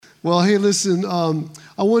Well, hey, listen,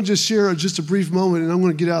 I want to just share just a brief moment, and I'm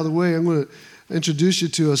going to get out of the way. I'm going to introduce you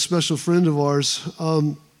to a special friend of ours.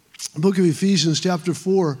 The book of Ephesians, chapter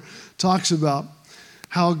 4, talks about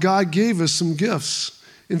how God gave us some gifts.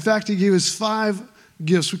 In fact, he gave us 5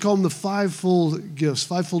 gifts. We call them the fivefold gifts,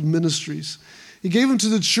 fivefold ministries. He gave them to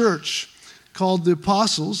the church, called the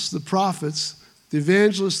apostles, the prophets, the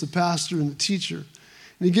evangelists, the pastor, and the teacher.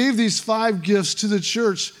 And he gave these 5 gifts to the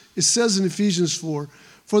church, it says in Ephesians 4,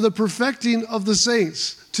 for the perfecting of the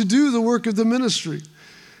saints, to do the work of the ministry.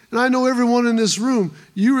 And I know everyone in this room,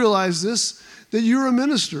 you realize this, that you're a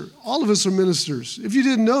minister. All of us are ministers. If you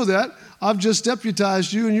didn't know that, I've just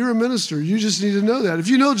deputized you and you're a minister. You just need to know that. If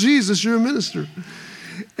you know Jesus, you're a minister.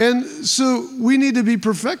 And so we need to be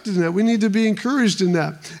perfected in that. We need to be encouraged in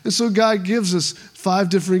that. And so God gives us 5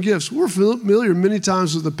 different gifts. We're familiar many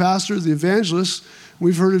times with the pastor, the evangelist.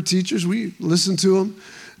 We've heard of teachers. We listen to them.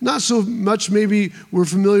 Not so much maybe we're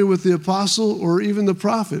familiar with the apostle or even the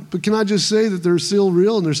prophet. But can I just say that they're still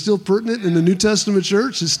real and they're still pertinent in the New Testament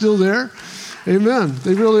church? It's still there. Amen.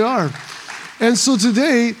 They really are. And so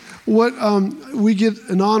today, what we get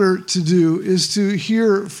an honor to do is to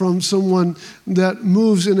hear from someone that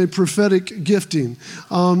moves in a prophetic gifting.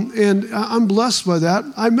 And I'm blessed by that.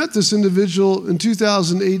 I met this individual in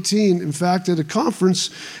 2018, in fact, at a conference.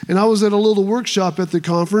 And I was at a little workshop at the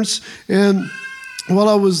conference. And while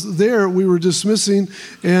I was there, we were dismissing,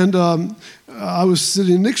 and I was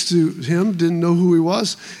sitting next to him, didn't know who he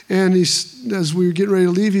was, and as we were getting ready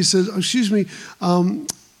to leave, he said, excuse me,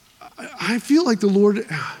 I feel like the Lord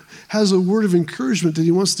has a word of encouragement that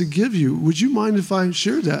he wants to give you. Would you mind if I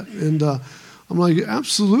share that? And I'm like,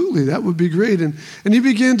 absolutely, that would be great. And he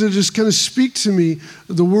began to just kind of speak to me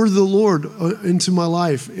the word of the Lord into my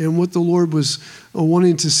life and what the Lord was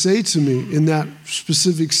wanting to say to me in that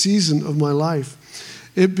specific season of my life.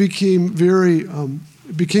 It became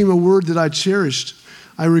a word that I cherished.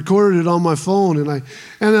 I recorded it on my phone,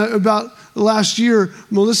 and about last year,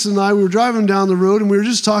 Melissa and I, we were driving down the road, and we were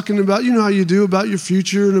just talking about, you know how you do, about your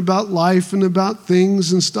future and about life and about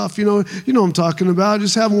things and stuff. You know what I'm talking about.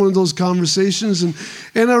 Just having one of those conversations, and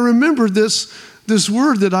I remembered this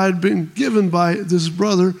word that I had been given by this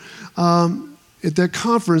brother at that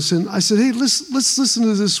conference, and I said, hey, let's listen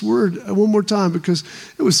to this word one more time, because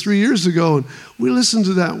it was 3 years ago, and we listened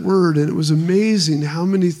to that word, and it was amazing how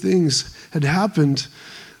many things had happened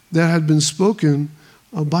that had been spoken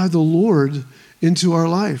by the Lord into our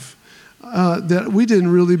life that we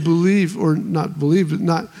didn't really believe, or not believe,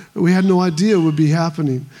 but we had no idea would be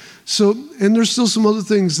happening. So, and there's still some other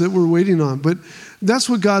things that we're waiting on, but that's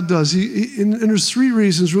what God does. And there's 3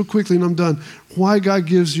 reasons, real quickly, and I'm done, why God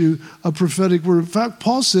gives you a prophetic word. In fact,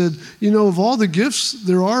 Paul said, of all the gifts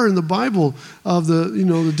there are in the Bible, of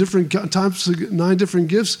the different types, 9 different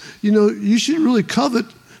gifts, you should really covet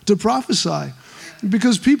to prophesy,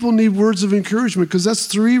 because people need words of encouragement, because that's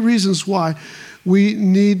 3 reasons why we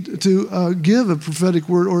need to give a prophetic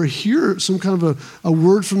word or hear some kind of a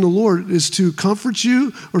word from the Lord, is to comfort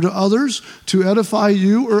you or to others, to edify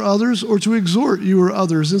you or others, or to exhort you or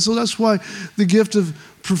others. And so that's why the gift of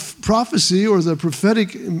prophecy or the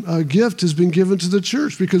prophetic gift has been given to the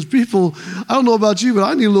church, because people, I don't know about you, but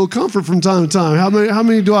I need a little comfort from time to time. How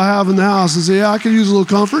many do I have in the house and say, yeah, I could use a little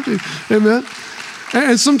comfort? Amen.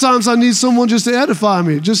 And sometimes I need someone just to edify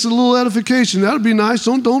me, just a little edification. That would be nice.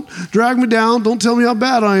 Don't drag me down. Don't tell me how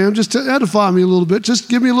bad I am. Just to edify me a little bit. Just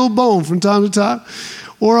give me a little bone from time to time.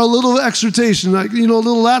 Or a little exhortation, like, a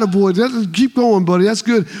little attaboy. Keep going, buddy. That's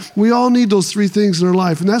good. We all need those 3 things in our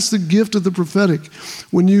life. And that's the gift of the prophetic.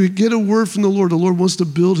 When you get a word from the Lord wants to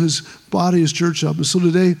build his body, his church up. And so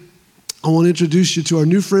today, I want to introduce you to our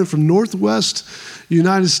new friend from Northwest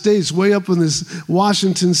United States, way up in this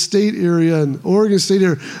Washington State area and Oregon State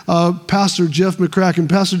area, Pastor Jeff McCracken.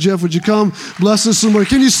 Pastor Jeff, would you come bless us some more?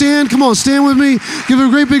 Can you stand? Come on, stand with me. Give a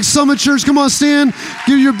great big Summit Church. Come on, stand.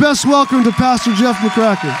 Give your best welcome to Pastor Jeff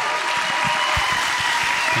McCracken.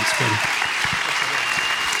 Thanks, buddy.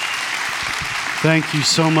 Thank you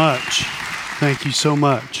so much. Thank you so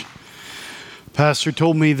much. Pastor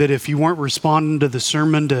told me that if you weren't responding to the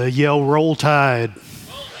sermon, to yell, "Roll Tide."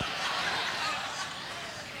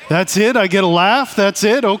 That's it? I get a laugh? That's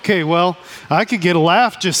it? Okay, well, I could get a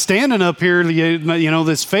laugh just standing up here,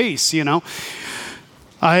 this face,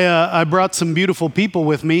 I brought some beautiful people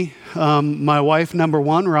with me. My wife, number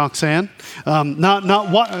 1, Roxanne. Not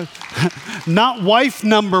wife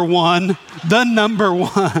number 1, the number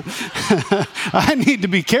 1. I need to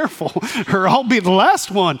be careful, or I'll be the last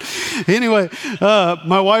one. Anyway,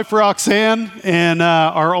 my wife, Roxanne, and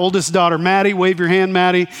our oldest daughter, Maddie. Wave your hand,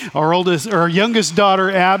 Maddie. Our youngest daughter,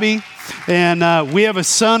 Abby. And we have a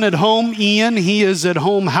son at home, Ian. He is at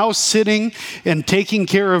home house sitting and taking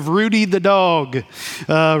care of Rudy the dog.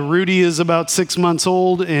 Rudy is about 6 months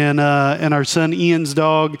old, and our son Ian's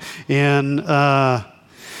dog. And I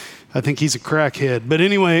think he's a crackhead. But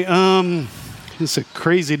anyway, it's a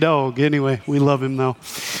crazy dog. Anyway, we love him though.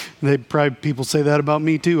 People say that about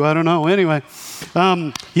me too. I don't know. Anyway,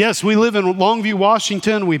 yes, we live in Longview,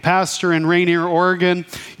 Washington. We pastor in Rainier, Oregon,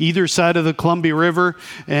 either side of the Columbia River.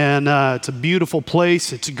 And it's a beautiful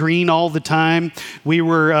place. It's green all the time. We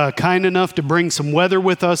were kind enough to bring some weather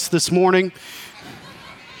with us this morning.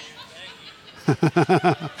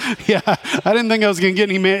 Yeah, I didn't think I was going to get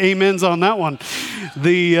any amens on that one.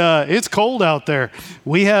 It's cold out there.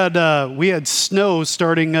 We had snow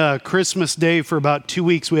starting Christmas Day for about 2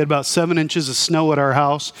 weeks. We had about 7 inches of snow at our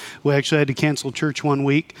house. We actually had to cancel church 1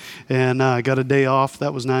 week and got a day off.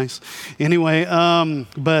 That was nice. Anyway,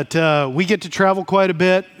 but we get to travel quite a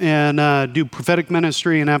bit and do prophetic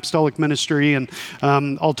ministry and apostolic ministry, and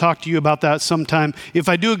I'll talk to you about that sometime. If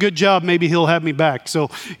I do a good job, maybe he'll have me back. So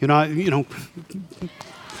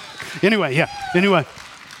Anyway.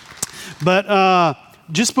 But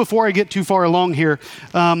just before I get too far along here,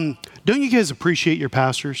 don't you guys appreciate your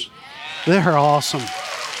pastors? They're awesome.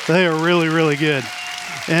 They are really, really good.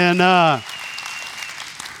 And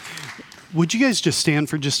would you guys just stand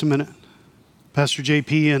for just a minute? Pastor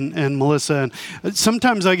JP and Melissa. And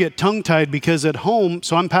sometimes I get tongue-tied because at home,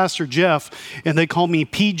 so I'm Pastor Jeff, and they call me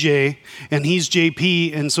PJ, and he's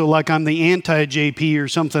JP, and so like I'm the anti-JP or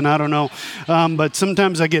something, I don't know. But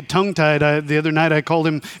sometimes I get tongue-tied. The other night I called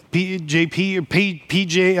him JP or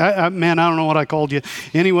PJ. Man, I don't know what I called you.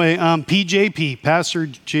 Anyway, PJP, Pastor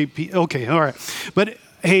JP. Okay, all right. But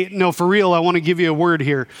hey, no, for real, I want to give you a word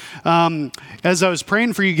here. As I was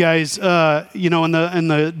praying for you guys, in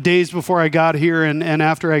the days before I got here and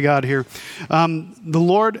after I got here, the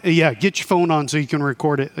Lord, get your phone on so you can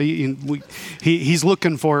record it. He's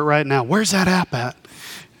looking for it right now. Where's that app at?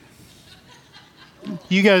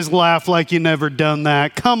 You guys laugh like you never done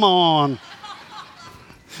that. Come on.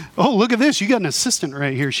 Oh, look at this. You got an assistant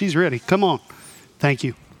right here. She's ready. Come on. Thank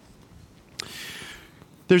you.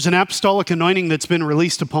 There's an apostolic anointing that's been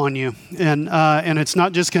released upon you, and it's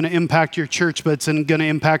not just going to impact your church, but it's going to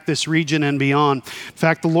impact this region and beyond. In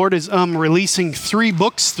fact, the Lord is releasing 3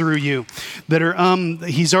 books through you that are,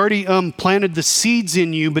 He's already planted the seeds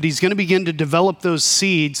in you, but He's going to begin to develop those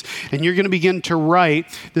seeds, and you're going to begin to write.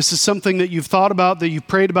 This is something that you've thought about, that you've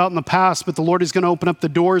prayed about in the past, but the Lord is going to open up the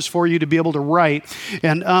doors for you to be able to write.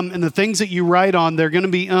 And the things that you write on, they're going to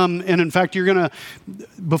be, and in fact, you're going to,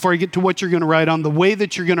 before I get to what you're going to write on, the way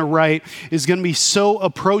that you're going to write is going to be so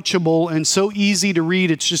approachable and so easy to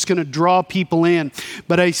read. It's just going to draw people in.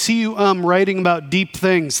 But I see you writing about deep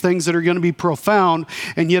things that are going to be profound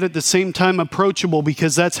and yet at the same time approachable,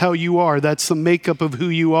 because that's how you are. That's the makeup of who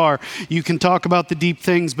you are. You can talk about the deep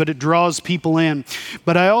things, but it draws people in.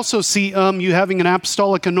 But I also see you having an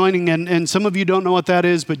apostolic anointing, and some of you don't know what that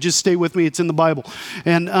is, but just stay with me. It's in the Bible.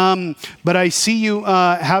 And but I see you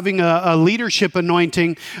having a leadership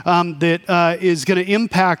anointing that is going to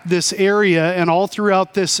impact this area and all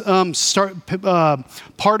throughout this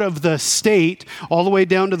part of the state, all the way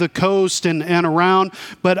down to the coast and around.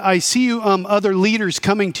 But I see you other leaders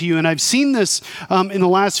coming to you, and I've seen this in the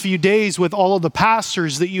last few days with all of the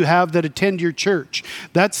pastors that you have that attend your church.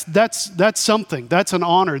 That's something. That's an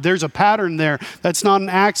honor. There's a pattern there. That's not an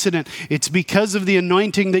accident. It's because of the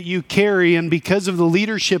anointing that you carry and because of the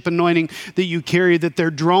leadership anointing that you carry that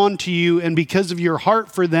they're drawn to you, and because of your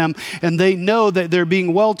heart for them, and they know that they're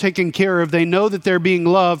being well taken care of. They know that they're being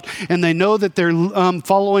loved, and they know that they're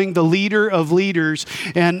following the leader of leaders,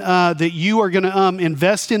 and that you are going to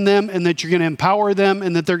invest in them, and that you're going to empower them,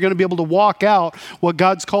 and that they're going to be able to walk out what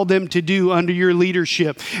God's called them to do under your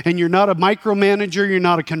leadership. And you're not a micromanager, you're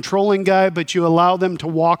not a controlling guy, but you allow them to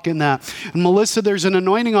walk in that. And Melissa, there's an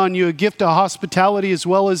anointing on you, a gift of hospitality as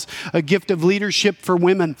well as a gift of leadership for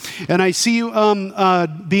women. And I see you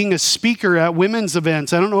being a speaker at women's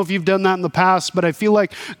events. I don't know if you've done that in the past, but I feel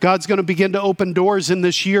like God's going to begin to open doors in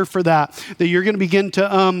this year for that you're going to begin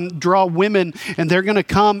to draw women, and they're going to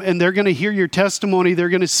come and they're going to hear your testimony. They're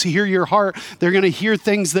going to hear your heart. They're going to hear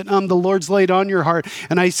things that the Lord's laid on your heart.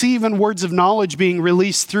 And I see even words of knowledge being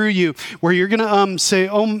released through you, where you're going to say,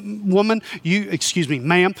 "Oh, woman,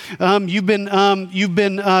 ma'am, you've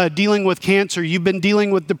been dealing with cancer. You've been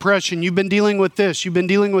dealing with depression. You've been dealing with this. You've been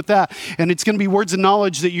dealing with that." And it's going to be words of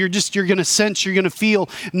knowledge that you're going to sense, you're going to feel.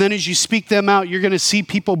 And then as you speak them out, you're going to see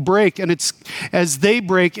people break. And as they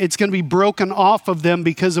break, it's going to be broken off of them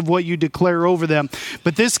because of what you declare over them.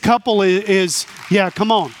 But this couple is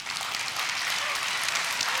come on.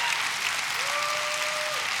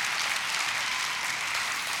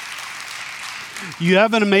 You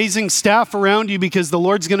have an amazing staff around you because the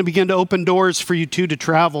Lord's going to begin to open doors for you two to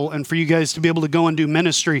travel and for you guys to be able to go and do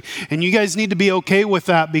ministry. And you guys need to be okay with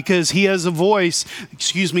that because he has a voice,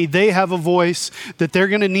 they have a voice that they're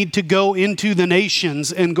going to need to go into the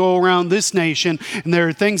nations and go around this nation. And there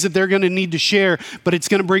are things that they're going to need to share, but it's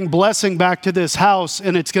going to bring blessing back to this house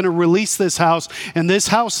and it's going to release this house. And this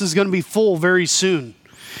house is going to be full very soon.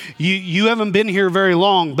 You haven't been here very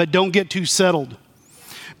long, but don't get too settled.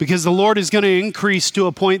 Because the Lord is going to increase to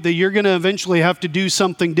a point that you're going to eventually have to do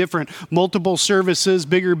something different. Multiple services,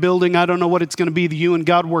 bigger building. I don't know what it's going to be. You and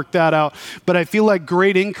God work that out. But I feel like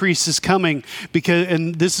great increase is coming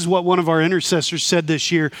and this is what one of our intercessors said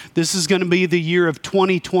this year. This is going to be the year of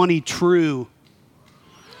 2020 true.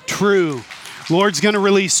 True. Lord's going to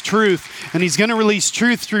release truth, and he's going to release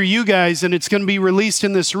truth through you guys, and it's going to be released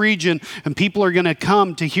in this region, and people are going to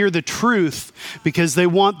come to hear the truth because they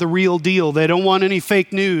want the real deal. They don't want any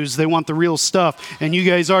fake news. They want the real stuff, and you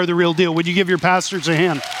guys are the real deal. Would you give your pastors a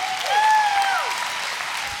hand?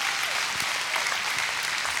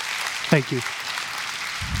 Thank you.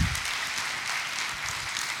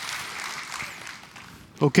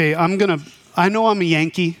 Okay, I know I'm a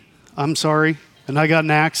Yankee. I'm sorry. And I got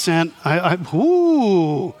an accent.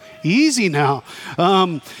 Easy now.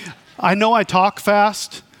 I know I talk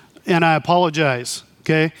fast, and I apologize,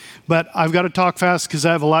 okay? But I've got to talk fast because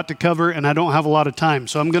I have a lot to cover, and I don't have a lot of time.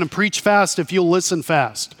 So I'm going to preach fast if you'll listen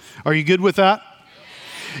fast. Are you good with that?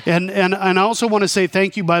 And I also want to say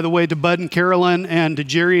thank you, by the way, to Bud and Carolyn and to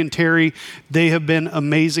Jerry and Terry. They have been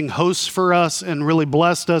amazing hosts for us and really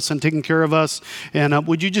blessed us and taken care of us. And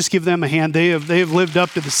would you just give them a hand? They have lived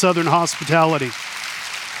up to the Southern hospitality.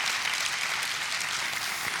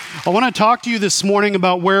 I want to talk to you this morning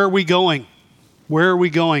about where are we going? Where are we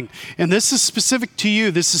going? And this is specific to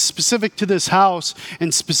you. This is specific to this house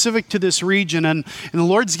and specific to this region. And the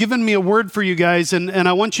Lord's given me a word for you guys, and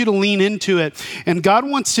I want you to lean into it. And God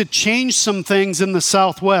wants to change some things in the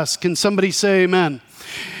Southwest. Can somebody say amen?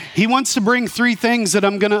 He wants to bring three things that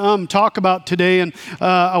I'm going to talk about today, and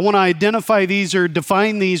I want to identify these or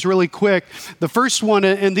define these really quick. The first one,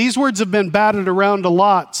 and these words have been batted around a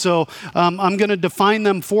lot, so I'm going to define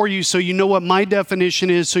them for you so you know what my definition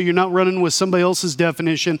is, so you're not running with somebody else's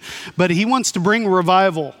definition. But he wants to bring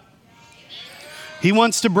revival. He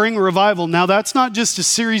wants to bring revival. Now, that's not just a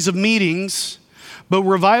series of meetings. But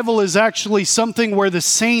revival is actually something where the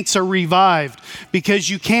saints are revived, because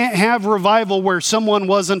you can't have revival where someone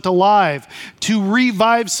wasn't alive. To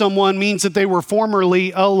revive someone means that they were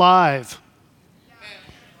formerly alive.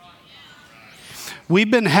 We've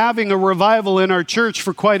been having a revival in our church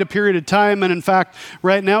for quite a period of time. And in fact,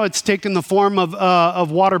 right now it's taken the form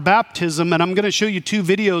of water baptism. And I'm going to show you two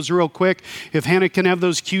videos real quick. If Hannah can have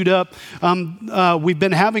those queued up. We've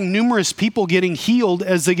been having numerous people getting healed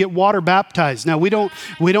as they get water baptized. Now, we don't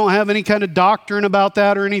have any kind of doctrine about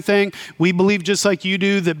that or anything. We believe, just like you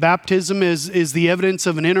do, that baptism is the evidence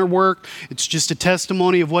of an inner work. It's just a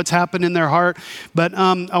testimony of what's happened in their heart. But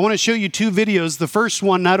I want to show you two videos. The first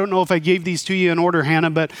one, I don't know if I gave these to you in order,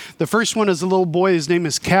 Hannah, but the first one is a little boy. His name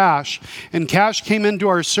is Cash. And Cash came into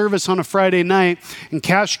our service on a Friday night, and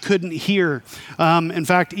Cash couldn't hear. In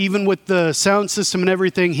fact, even with the sound system and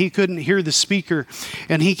everything, he couldn't hear the speaker.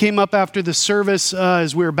 And he came up after the service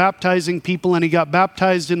as we were baptizing people, and he got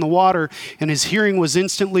baptized in the water, and his hearing was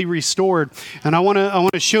instantly restored. And I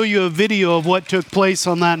want to show you a video of what took place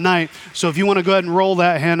on that night. So if you want to go ahead and roll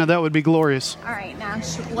that, Hannah, that would be glorious. All right, now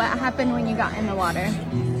what happened when you got in the water?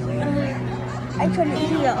 I couldn't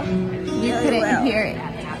hear. You couldn't hear it.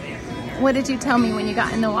 What did you tell me when you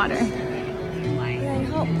got in the water? I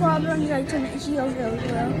had problems. I couldn't hear very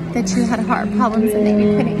well. That you had heart problems and that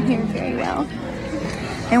you couldn't hear very well.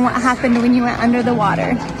 And what happened when you went under the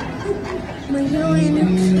water? My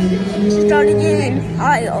hearing started getting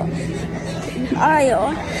higher,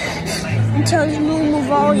 until it's normal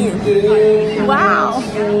volume. Wow.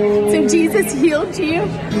 So Jesus healed you?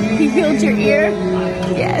 He healed your ear?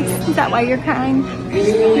 Yes. Is that why you're crying?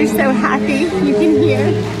 You're so happy you can hear?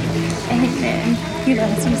 Amen. He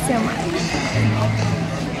loves you so much.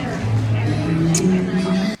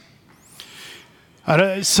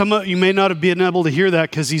 Some of you may not have been able to hear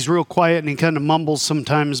that because he's real quiet and he kind of mumbles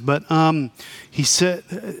sometimes, but he said,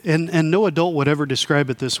 and no adult would ever describe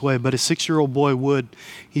it this way, but a 6-year-old boy would.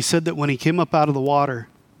 He said that when he came up out of the water,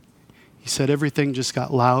 he said everything just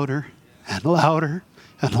got louder and louder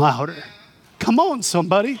and louder. Come on,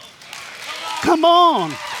 somebody. Come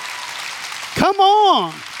on. Come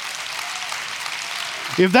on.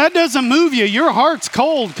 If that doesn't move you, your heart's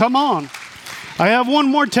cold. Come on. I have one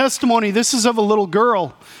more testimony. This is of a little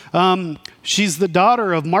girl. She's the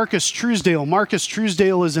daughter of Marcus Truesdale. Marcus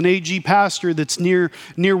Truesdale is an AG pastor that's near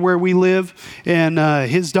where we live, and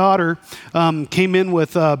his daughter came in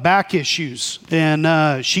with back issues,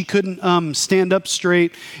 and she couldn't stand up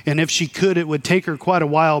straight, and if she could, it would take her quite a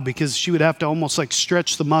while because she would have to almost like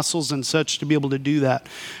stretch the muscles and such to be able to do that.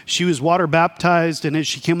 She was water baptized, and as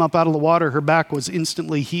she came up out of the water, her back was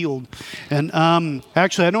instantly healed. And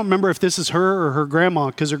actually, I don't remember if this is her or her grandma,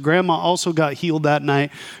 because her grandma also got healed that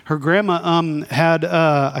night. Her grandma had,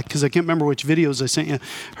 because I can't remember which videos I sent you,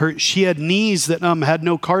 she had knees that had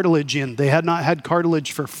no cartilage in. They had not had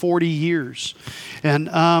cartilage for 40 years. And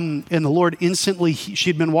the Lord instantly,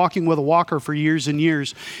 she'd been walking with a walker for years and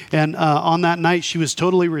years. And on that night, she was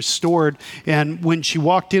totally restored. And when she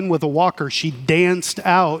walked in with a walker, she danced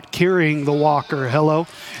out carrying the walker. Hello?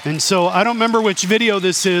 And so I don't remember which video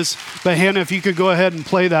this is, but Hannah, if you could go ahead and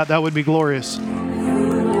play that, that would be glorious.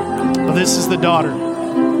 Well, this is the daughter.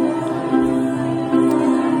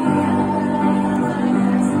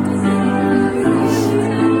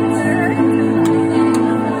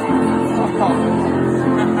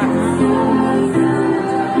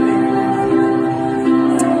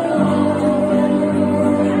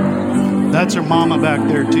 That's her mama back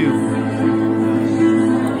there too.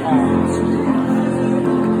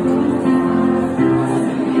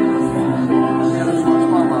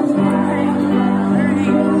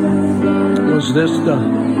 Was this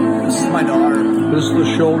This is my daughter. this is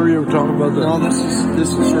the shoulder you were talking about? No,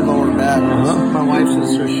 this is her lower back. My wife's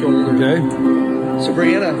is her shoulder. Okay. So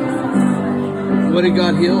Brianna, what did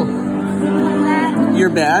God heal? Your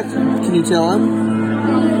back? Can you tell him?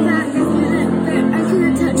 I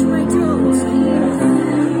couldn't touch my toes.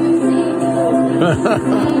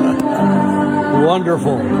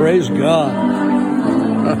 Wonderful. Praise God.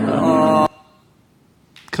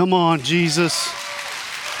 Come on, Jesus.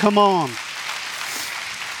 Come on.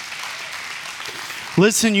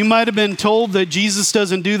 Listen, you might have been told that Jesus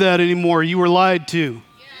doesn't do that anymore. You were lied to.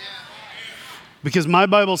 Because my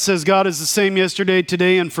Bible says God is the same yesterday,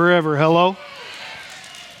 today, and forever. Hello?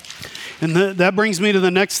 And that brings me to the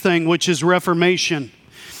next thing, which is reformation.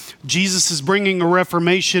 Jesus is bringing a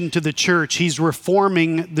reformation to the church. He's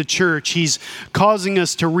reforming the church. He's causing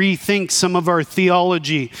us to rethink some of our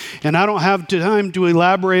theology. And I don't have time to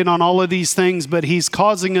elaborate on all of these things, but he's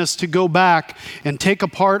causing us to go back and take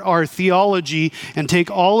apart our theology and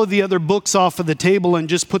take all of the other books off of the table and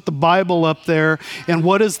just put the Bible up there. And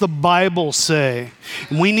what does the Bible say?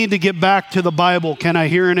 And we need to get back to the Bible. Can I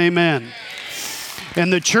hear an amen?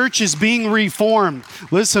 And the church is being reformed.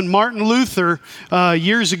 Listen, Martin Luther,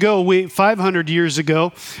 years ago, 500 years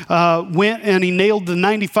ago, went and he nailed the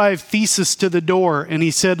 95 Theses to the door. And he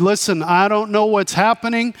said, listen, I don't know what's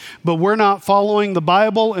happening, but we're not following the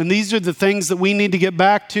Bible. And these are the things that we need to get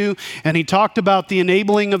back to. And he talked about the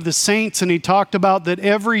enabling of the saints. And he talked about that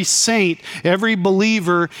every saint, every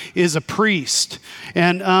believer is a priest.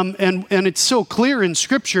 And it's so clear in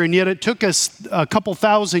Scripture. And yet it took us a couple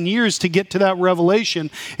thousand years to get to that revelation.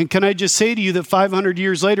 And can I just say to you that 500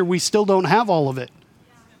 years later, we still don't have all of it?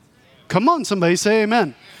 Come on, somebody say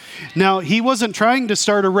amen. Now, he wasn't trying to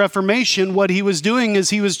start a reformation. What he was doing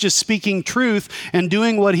is he was just speaking truth and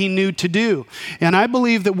doing what he knew to do. And I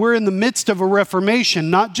believe that we're in the midst of a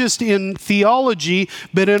reformation, not just in theology,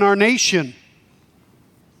 but in our nation.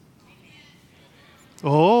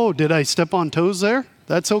 Oh, did I step on toes there?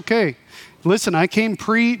 That's okay. Listen, I came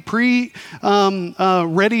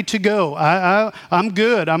ready to go. I'm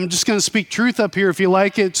good. I'm just going to speak truth up here. If you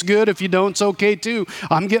like it, it's good. If you don't, it's okay too.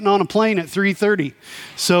 I'm getting on a plane at 3:30.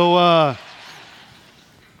 So,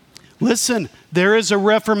 listen, there is a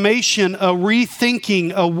reformation, a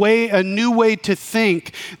rethinking, a new way to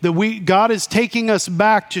think that God is taking us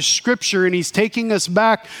back to Scripture, and He's taking us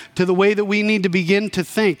back to the way that we need to begin to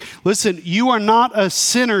think. Listen, you are not a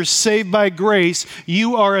sinner saved by grace.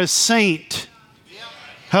 You are a saint.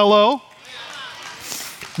 Hello?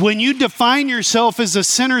 When you define yourself as a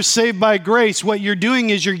sinner saved by grace, what you're doing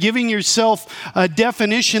is you're giving yourself a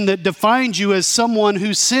definition that defines you as someone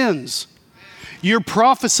who sins. You're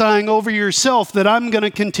prophesying over yourself that I'm going to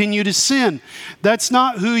continue to sin. That's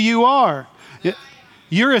not who you are.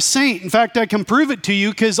 You're a saint. In fact, I can prove it to you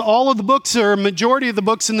because all of the books, or a majority of the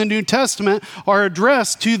books in the New Testament, are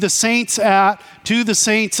addressed to the saints to the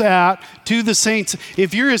saints to the saints.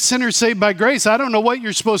 If you're a sinner saved by grace, I don't know what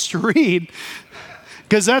you're supposed to read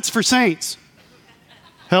because that's for saints.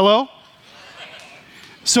 Hello?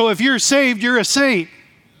 So if you're saved, you're a saint.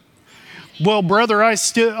 Well, brother, I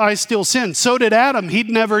still sin. So did Adam. He'd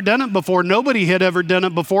never done it before. Nobody had ever done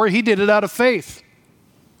it before. He did it out of faith.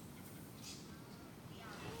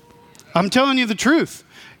 I'm telling you the truth.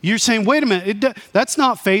 You're saying, wait a minute, that's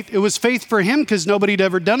not faith. It was faith for him because nobody'd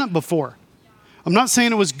ever done it before. I'm not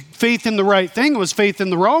saying it was faith in the right thing. It was faith in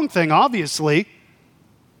the wrong thing, obviously.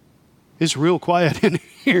 It's real quiet in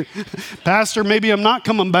here. Pastor, maybe I'm not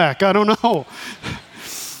coming back. I don't know.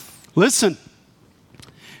 Listen,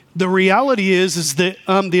 the reality is that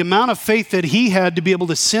the amount of faith that he had to be able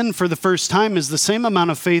to sin for the first time is the same amount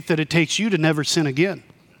of faith that it takes you to never sin again.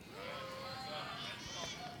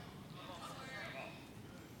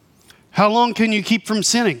 How long can you keep from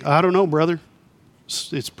sinning? I don't know, brother.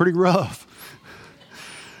 It's pretty rough.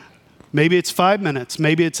 Maybe it's 5 minutes.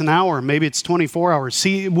 Maybe it's an hour. Maybe it's 24 hours.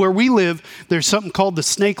 See, where we live, there's something called the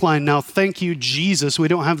snake line. Now, thank you, Jesus. We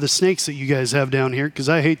don't have the snakes that you guys have down here because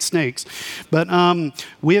I hate snakes. But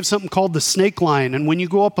we have something called the snake line. And when you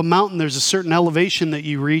go up a mountain, there's a certain elevation that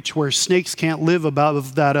you reach where snakes can't live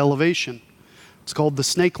above that elevation. It's called the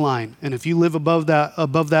snake line. And if you live above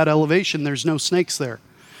that elevation, there's no snakes there.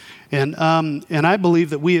 And I believe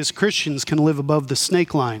that we as Christians can live above the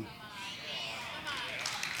snake line.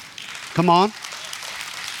 Come on.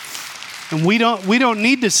 And we don't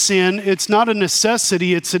need to sin. It's not a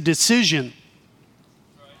necessity, it's a decision.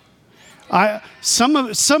 Some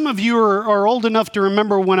of you are old enough to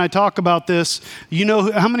remember when I talk about this. You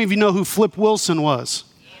know, how many of you know who Flip Wilson was?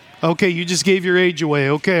 Okay, you just gave your age away.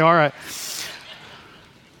 Okay, all right.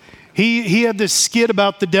 He had this skit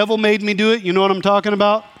about the devil made me do it. You know what I'm talking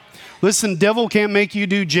about? Listen, devil can't make you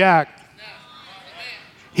do jack.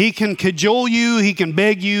 He can cajole you, he can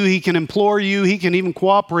beg you, he can implore you, he can even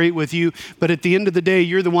cooperate with you. But at the end of the day,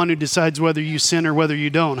 you're the one who decides whether you sin or whether you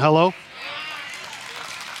don't. Hello?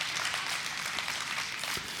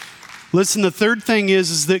 Listen, the third thing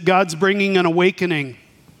is that God's bringing an awakening.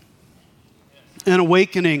 An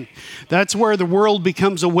awakening. That's where the world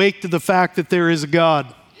becomes awake to the fact that there is a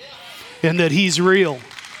God and that he's real.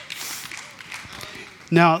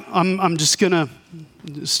 Now, I'm just going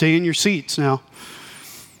to stay in your seats now.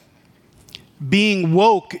 Being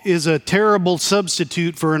woke is a terrible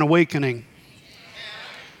substitute for an awakening.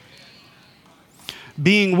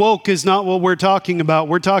 Being woke is not what we're talking about.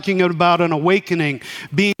 We're talking about an awakening.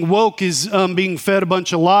 Being woke is being fed a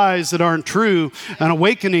bunch of lies that aren't true. An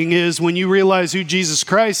awakening is when you realize who Jesus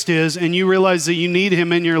Christ is and you realize that you need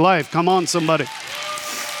him in your life. Come on, somebody.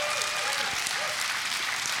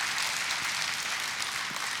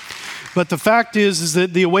 But the fact is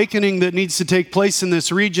that the awakening that needs to take place in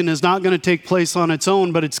this region is not going to take place on its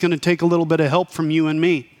own, but it's going to take a little bit of help from you and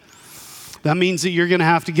me. That means that you're going to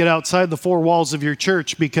have to get outside the four walls of your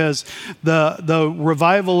church because the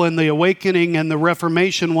revival and the awakening and the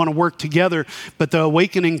Reformation want to work together, but the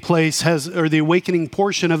awakening the awakening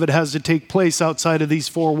portion of it has to take place outside of these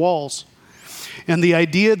four walls. And the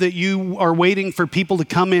idea that you are waiting for people to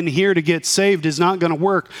come in here to get saved is not going to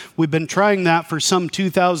work. We've been trying that for some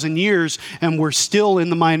 2,000 years, and we're still in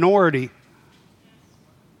the minority.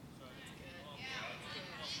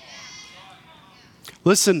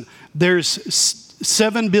 Listen, there's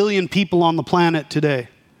 7 billion people on the planet today.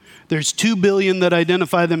 There's 2 billion that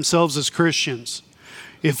identify themselves as Christians.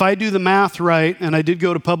 If I do the math right, and I did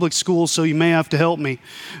go to public school, so you may have to help me,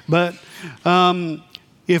 but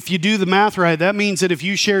if you do the math right, that means that if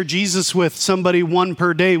you share Jesus with somebody one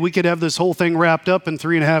per day, we could have this whole thing wrapped up in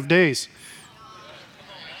 3.5 days.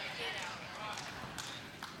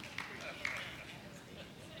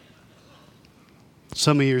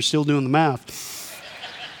 Some of you are still doing the math.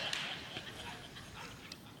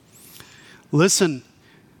 Listen,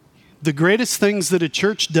 the greatest things that a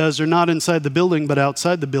church does are not inside the building, but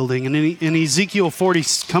outside the building. And in Ezekiel 40,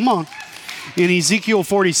 come on. In Ezekiel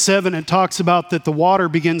 47, it talks about that the water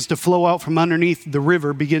begins to flow out from underneath, the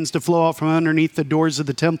river begins to flow out from underneath the doors of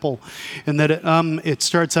the temple. And that it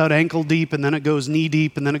starts out ankle deep, and then it goes knee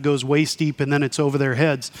deep, and then it goes waist deep, and then it's over their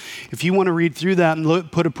heads. If you want to read through that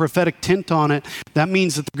and put a prophetic tint on it, that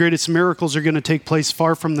means that the greatest miracles are going to take place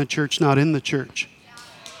far from the church, not in the church.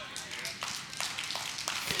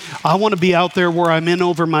 I want to be out there where I'm in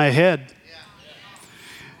over my head.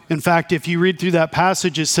 In fact, if you read through that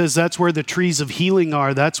passage, it says that's where the trees of healing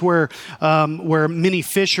are. That's where many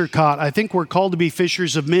fish are caught. I think we're called to be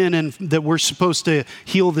fishers of men and that we're supposed to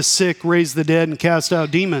heal the sick, raise the dead, and cast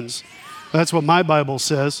out demons. That's what my Bible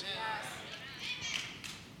says.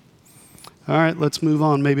 All right, let's move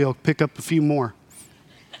on. Maybe I'll pick up a few more.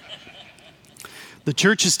 The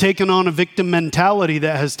church has taken on a victim mentality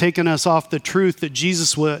that has taken us off the truth that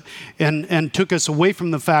Jesus was, and took us away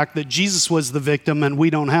from the fact that Jesus was the victim and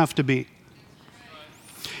we don't have to be.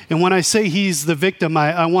 And when I say he's the victim,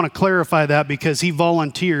 I want to clarify that because he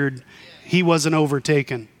volunteered. He wasn't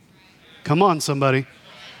overtaken. Come on, somebody.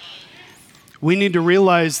 We need to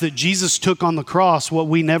realize that Jesus took on the cross what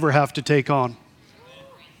we never have to take on.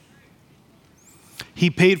 He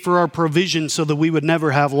paid for our provision so that we would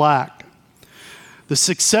never have lack. The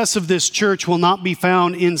success of this church will not be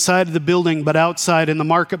found inside of the building, but outside in the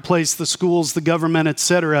marketplace, the schools, the government,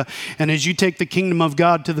 etc. And as you take the kingdom of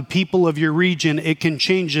God to the people of your region, it can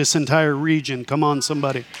change this entire region. Come on,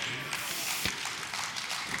 somebody.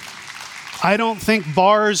 I don't think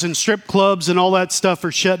bars and strip clubs and all that stuff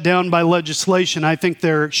are shut down by legislation. I think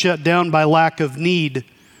they're shut down by lack of need.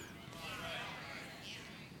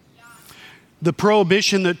 The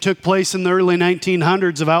prohibition that took place in the early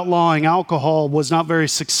 1900s of outlawing alcohol was not very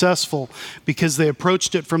successful because they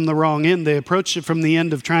approached it from the wrong end. They approached it from the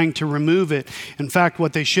end of trying to remove it. In fact,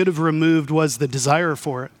 what they should have removed was the desire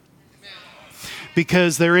for it.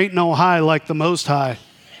 Because there ain't no high like the Most High.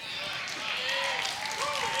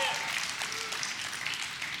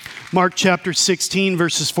 Mark chapter 16,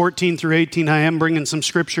 verses 14 through 18. I am bringing some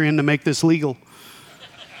scripture in to make this legal.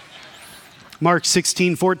 Mark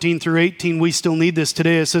 16, 14 through 18, we still need this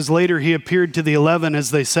today. It says, later he appeared to the 11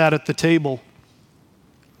 as they sat at the table.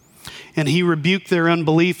 And he rebuked their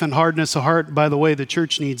unbelief and hardness of heart. By the way, the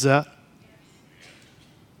church needs that.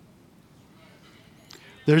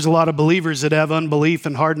 There's a lot of believers that have unbelief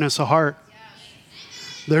and hardness of heart.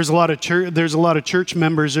 There's a lot of church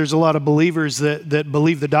members, there's a lot of believers that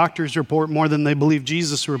believe the doctor's report more than they believe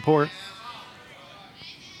Jesus' report.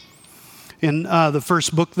 In the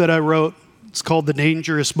first book that I wrote, it's called The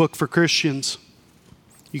Dangerous Book for Christians.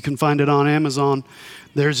 You can find it on Amazon.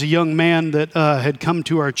 There's a young man that had come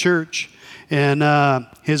to our church, and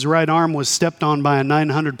his right arm was stepped on by a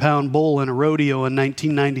 900-pound bull in a rodeo in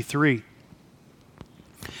 1993.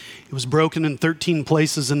 It was broken in 13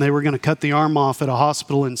 places, and they were going to cut the arm off at a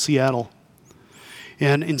hospital in Seattle.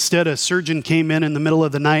 And instead, a surgeon came in the middle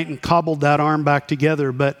of the night and cobbled that arm back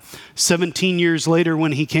together. But 17 years later,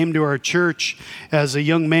 when he came to our church as a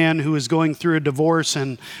young man who was going through a divorce,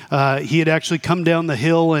 and he had actually come down the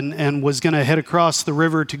hill and was going to head across the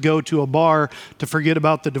river to go to a bar to forget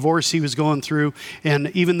about the divorce he was going through. And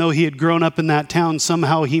even though he had grown up in that town,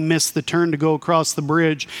 somehow he missed the turn to go across the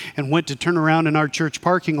bridge and went to turn around in our church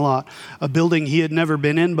parking lot, a building he had never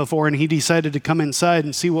been in before. And he decided to come inside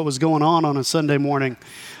and see what was going on a Sunday morning.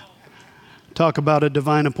 Talk about a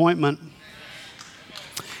divine appointment.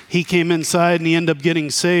 He came inside and he ended up getting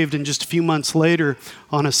saved. And just a few months later,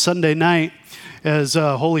 on a Sunday night, as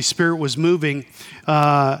Holy Spirit was moving,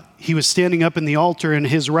 he was standing up in the altar, and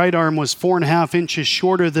his right arm was 4.5 inches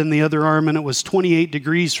shorter than the other arm, and it was 28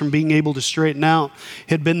 degrees from being able to straighten out.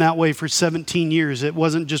 It had been that way for 17 years. It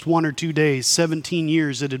wasn't just 1 or 2 days. 17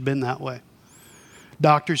 years it had been that way.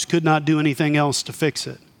 Doctors could not do anything else to fix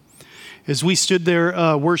it. As we stood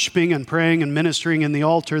there worshiping and praying and ministering in the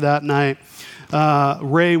altar that night,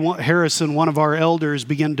 Ray Harrison, one of our elders,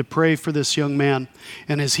 began to pray for this young man.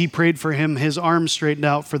 And as he prayed for him, his arm straightened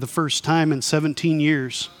out for the first time in 17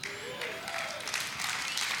 years.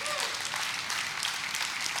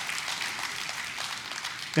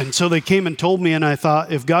 And so they came and told me, and I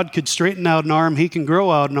thought, if God could straighten out an arm, he can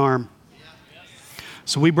grow out an arm.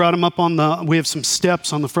 So we brought him up we have some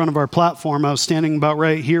steps on the front of our platform. I was standing about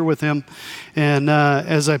right here with him. And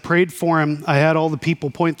as I prayed for him, I had all the people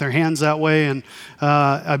point their hands that way. And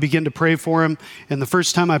I began to pray for him. And the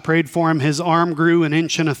first time I prayed for him, his arm grew 1 1/3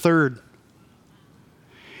 inches.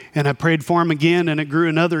 And I prayed for him again, and it grew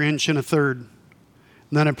another 1 1/3 inches. And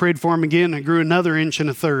then I prayed for him again, and it grew another 1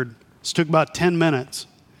 1/3 inches. It took about 10 minutes.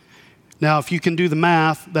 Now, if you can do the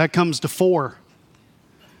math, that comes to 4.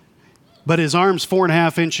 But his arm's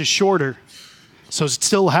 4.5 inches shorter. So it's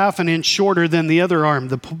still 1/2 inch shorter than the other arm.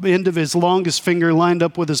 The end of his longest finger lined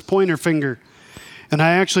up with his pointer finger. And I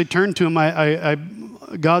actually turned to him.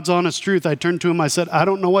 God's honest truth, I turned to him. I said, I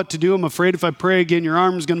don't know what to do. I'm afraid if I pray again, your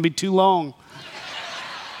arm's going to be too long.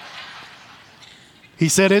 He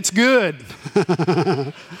said, it's good.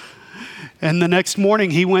 And the next morning,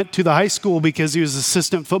 he went to the high school because he was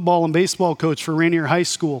assistant football and baseball coach for Rainier High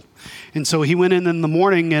School. And so he went in the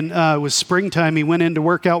morning, and it was springtime. He went in to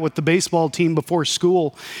work out with the baseball team before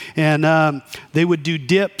school. And they would do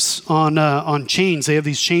dips on chains. They have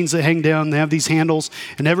these chains that hang down. They have these handles.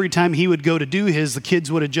 And every time he would go to do his, the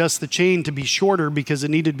kids would adjust the chain to be shorter because it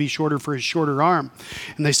needed to be shorter for his shorter arm.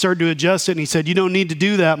 And they started to adjust it, and he said, you don't need to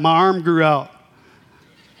do that. My arm grew out.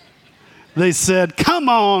 They said, come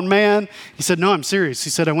on, man. He said, no, I'm serious. He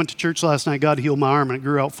said, I went to church last night. God healed my arm, and it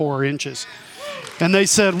grew out 4 inches. And they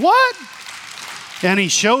said, what? And he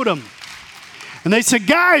showed them. And they said,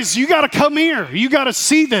 guys, you got to come here. You got to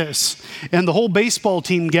see this. And the whole baseball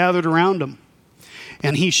team gathered around him.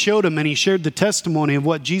 And he showed them, and he shared the testimony of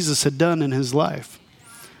what Jesus had done in his life.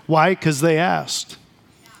 Why? Because they asked.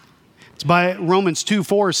 It's by Romans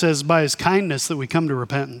 2:4 says, by his kindness that we come to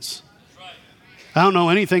repentance. I don't know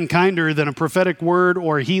anything kinder than a prophetic word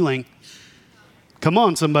or healing. Come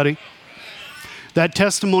on, somebody. That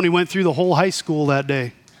testimony went through the whole high school that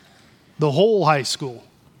day. The whole high school.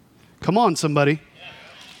 Come on, somebody.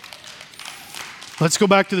 Let's go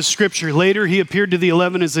back to the scripture. Later, he appeared to the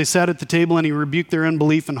 11 as they sat at the table, and he rebuked their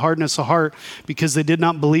unbelief and hardness of heart because they did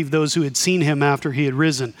not believe those who had seen him after he had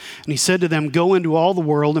risen. And he said to them, go into all the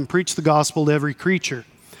world and preach the gospel to every creature.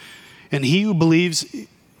 And he who believes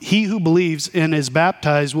and is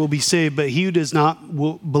baptized will be saved, but he who does not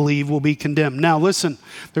believe will be condemned. Now listen,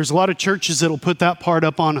 there's a lot of churches that'll put that part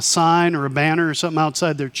up on a sign or a banner or something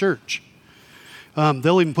outside their church.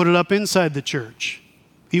 They'll even put it up inside the church.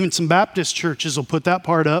 Even some Baptist churches will put that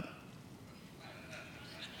part up.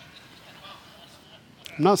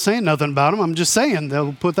 I'm not saying nothing about them. I'm just saying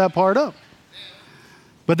they'll put that part up.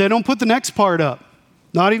 But they don't put the next part up.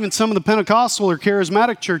 Not even some of the Pentecostal or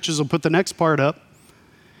charismatic churches will put the next part up.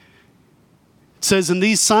 It says, and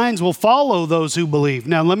these signs will follow those who believe.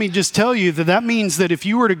 Now, let me just tell you that means that if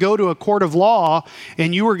you were to go to a court of law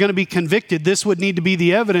and you were going to be convicted, this would need to be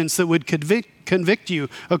the evidence that would convict you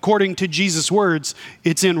according to Jesus' words.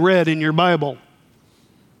 It's in red in your Bible.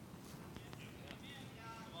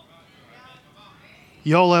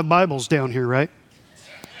 You all have Bibles down here, right?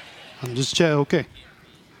 I'm just checking. Okay.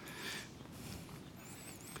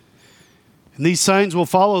 And these signs will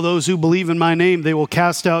follow those who believe in my name. They will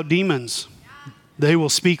cast out demons. They will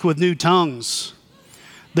speak with new tongues.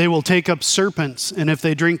 They will take up serpents, and if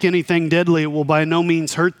they drink anything deadly, it will by no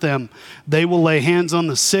means hurt them. They will lay hands on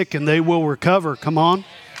the sick, and they will recover. Come on.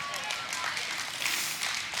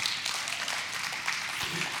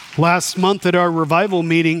 Last month at our revival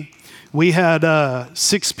meeting, we had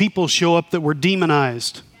 6 people show up that were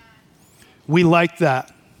demonized. We like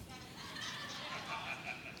that.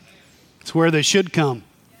 It's where they should come.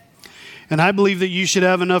 And I believe that you should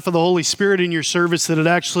have enough of the Holy Spirit in your service that it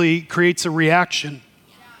actually creates a reaction.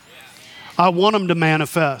 I want them to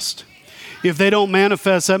manifest. If they don't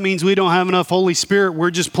manifest, that means we don't have enough Holy Spirit.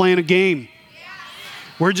 We're just playing a game.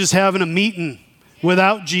 We're just having a meeting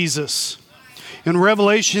without Jesus. In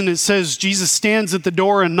Revelation, it says Jesus stands at the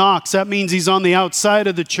door and knocks. That means he's on the outside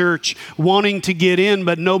of the church wanting to get in,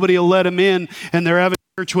 but nobody will let him in, and they're having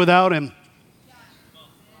church without him.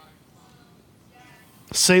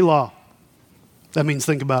 Selah. That means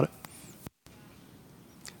think about it.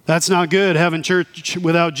 That's not good, having church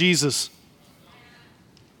without Jesus.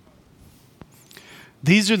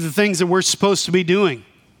 These are the things that we're supposed to be doing.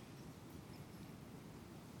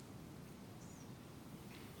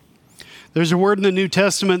 There's a word in the New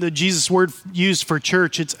Testament that Jesus' word used for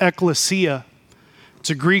church. It's ekklesia. It's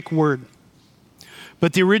a Greek word.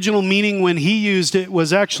 But the original meaning when he used it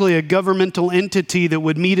was actually a governmental entity that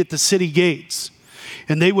would meet at the city gates.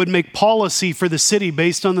 And they would make policy for the city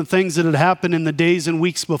based on the things that had happened in the days and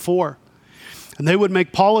weeks before. And they would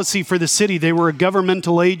make policy for the city. They were a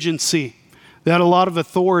governmental agency. They had a lot of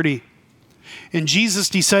authority. And Jesus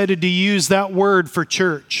decided to use that word for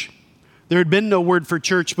church. There had been no word for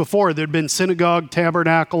church before. There had been synagogue,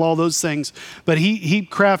 tabernacle, all those things. But he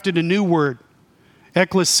crafted a new word,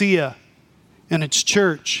 ekklesia, and it's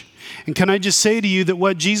church. And can I just say to you that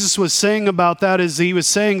what Jesus was saying about that is he was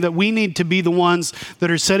saying that we need to be the ones that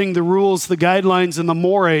are setting the rules, the guidelines, and the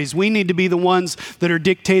mores. We need to be the ones that are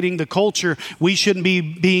dictating the culture. We shouldn't be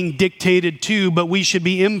being dictated to, but we should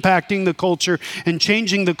be impacting the culture and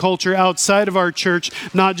changing the culture outside of our church,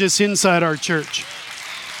 not just inside our church.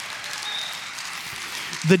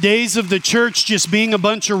 The days of the church just being a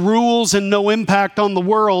bunch of rules and no impact on the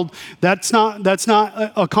world, that's not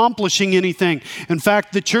accomplishing anything. In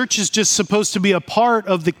fact, the church is just supposed to be a part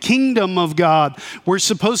of the kingdom of God. We're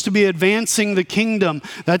supposed to be advancing the kingdom.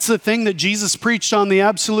 That's the thing that Jesus preached on the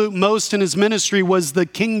absolute most in his ministry was the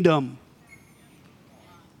kingdom.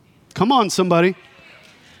 Come on, somebody.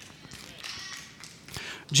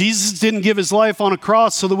 Jesus didn't give his life on a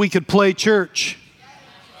cross so that we could play church.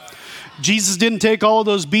 Jesus didn't take all of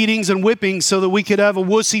those beatings and whippings so that we could have a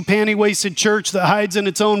wussy, panty-waisted church that hides in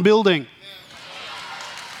its own building.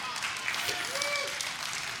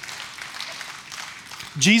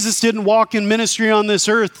 Jesus didn't walk in ministry on this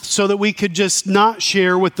earth so that we could just not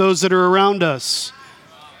share with those that are around us.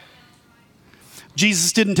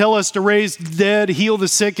 Jesus didn't tell us to raise the dead, heal the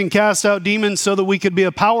sick, and cast out demons so that we could be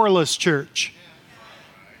a powerless church.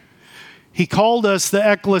 He called us the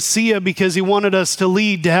ekklesia because he wanted us to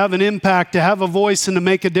lead, to have an impact, to have a voice, and to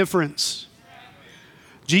make a difference.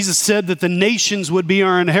 Jesus said that the nations would be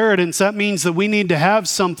our inheritance. That means that we need to have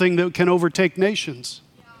something that can overtake nations.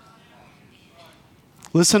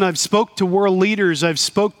 Listen, I've spoke to world leaders. I've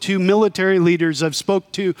spoke to military leaders. I've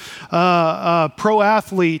spoke to pro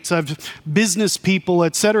athletes. I've business people,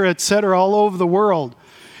 et cetera, all over the world.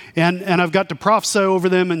 And I've got to prophesy over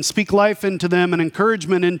them and speak life into them and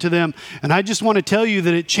encouragement into them. And I just want to tell you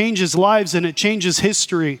that it changes lives and it changes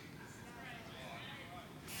history.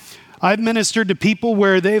 I've ministered to people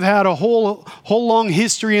where they've had a whole long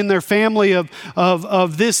history in their family of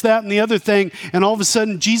this, that, and the other thing, and all of a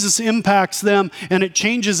sudden Jesus impacts them and it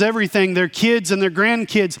changes everything. Their kids and their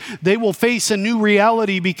grandkids, they will face a new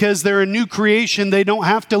reality because they're a new creation. They don't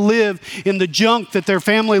have to live in the junk that their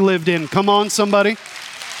family lived in. Come on, somebody.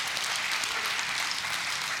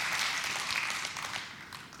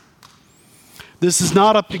 This is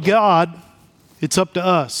not up to God, it's up to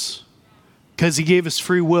us because He gave us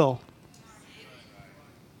free will.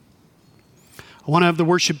 I want to have the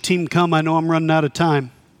worship team come. I know I'm running out of time.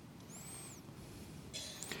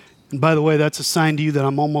 And by the way, that's a sign to you that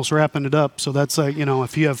I'm almost wrapping it up. So that's like,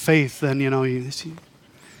 if you have faith, then,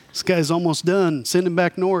 this guy's almost done. Send him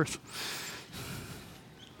back north.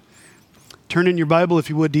 Turn in your Bible, if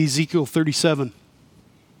you would, to Ezekiel 37.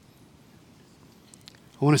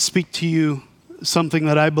 I want to speak to you something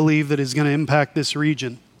that I believe that is going to impact this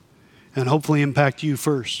region and hopefully impact you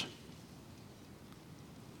first.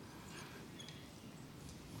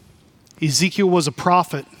 Ezekiel was a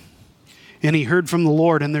prophet, and he heard from the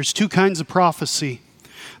Lord. And there's two kinds of prophecy.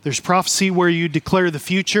 There's prophecy where you declare the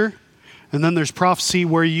future, and then there's prophecy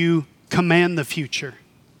where you command the future.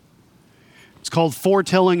 It's called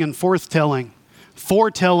foretelling and forthtelling.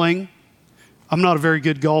 Foretelling, I'm not a very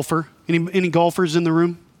good golfer. Any golfers in the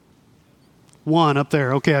room? One up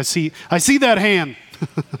there. Okay, I see that hand.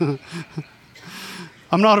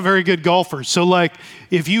 I'm not a very good golfer. So like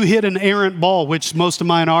if you hit an errant ball, which most of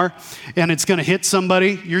mine are, and it's going to hit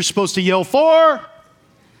somebody, you're supposed to yell, "4!"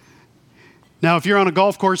 Now, if you're on a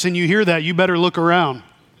golf course and you hear that, you better look around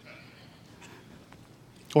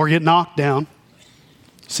or get knocked down.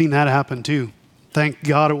 Seen that happen too. Thank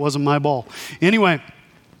God it wasn't my ball. Anyway,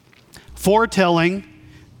 foretelling,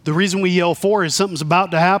 the reason we yell 4 is something's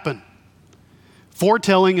about to happen.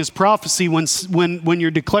 Foretelling is prophecy when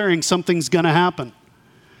you're declaring something's going to happen.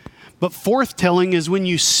 But forthtelling is when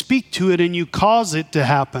you speak to it and you cause it to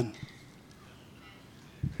happen.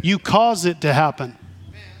 You cause it to happen.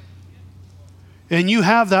 And you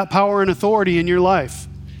have that power and authority in your life.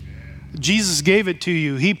 Jesus gave it to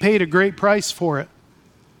you. He paid a great price for it.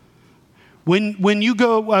 When you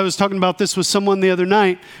go, I was talking about this with someone the other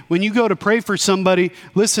night. When you go to pray for somebody,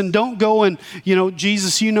 listen, don't go and,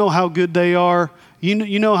 Jesus, you know how good they are.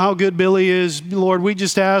 You know how good Billy is. Lord, we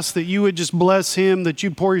just ask that you would just bless him, that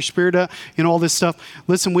you pour your Spirit out, all this stuff.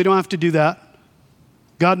 Listen, we don't have to do that.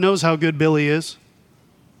 God knows how good Billy is.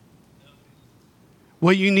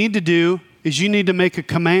 What you need to do is you need to make a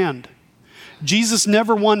command. Jesus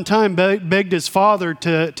never one time begged his Father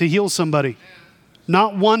to heal somebody.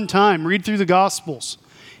 Not one time. Read through the Gospels.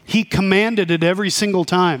 He commanded it every single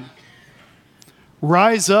time.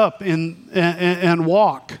 Rise up and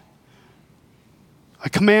walk. I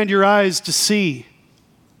command your eyes to see.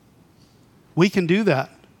 We can do that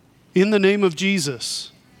in the name of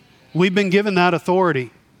Jesus. We've been given that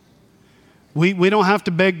authority. We don't have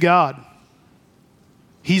to beg God.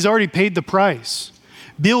 He's already paid the price.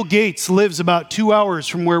 Bill Gates lives about 2 hours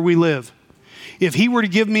from where we live. If he were to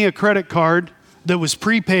give me a credit card that was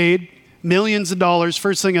prepaid, millions of dollars,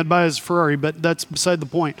 first thing I'd buy is a Ferrari, but that's beside the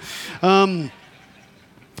point.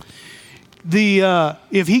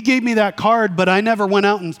 If he gave me that card, but I never went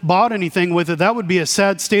out and bought anything with it, that would be a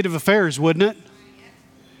sad state of affairs, wouldn't it?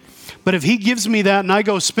 But if he gives me that and I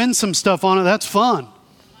go spend some stuff on it, that's fun.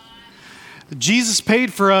 Jesus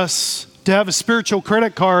paid for us to have a spiritual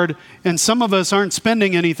credit card, and some of us aren't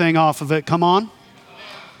spending anything off of it. Come on.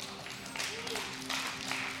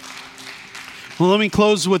 Well, let me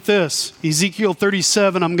close with this. Ezekiel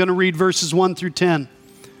 37, I'm going to read verses 1 through 10.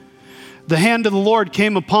 The hand of the Lord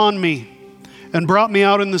came upon me and brought me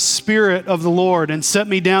out in the spirit of the Lord and set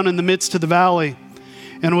me down in the midst of the valley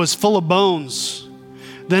and was full of bones.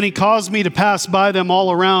 Then he caused me to pass by them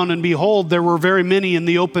all around, and behold, there were very many in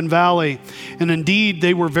the open valley, and indeed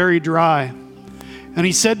they were very dry. And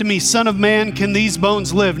he said to me, Son of man, can these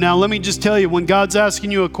bones live? Now let me just tell you, when God's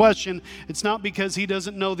asking you a question, it's not because he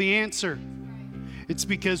doesn't know the answer. It's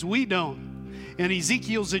because we don't. And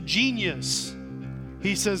Ezekiel's a genius.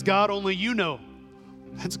 He says, God, only you know.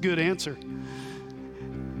 That's a good answer.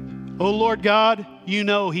 Oh, Lord God, you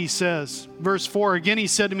know, he says. Verse 4, again he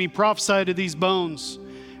said to me, prophesy to these bones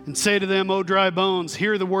and say to them, O dry bones,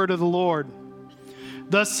 hear the word of the Lord.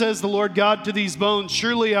 Thus says the Lord God to these bones,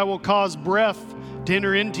 surely I will cause breath to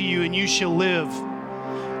enter into you and you shall live.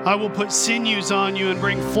 I will put sinews on you and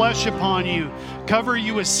bring flesh upon you, cover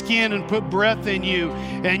you with skin and put breath in you,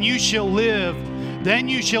 and you shall live. Then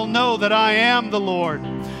you shall know that I am the Lord.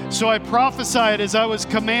 So I prophesied as I was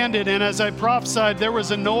commanded, and as I prophesied, there was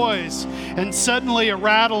a noise, and suddenly a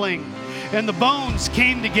rattling, and the bones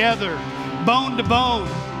came together, bone to bone.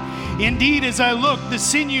 Indeed, as I looked, the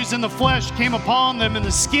sinews and the flesh came upon them, and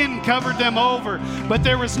the skin covered them over, but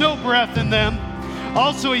there was no breath in them.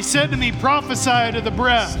 Also he said to me, prophesy to the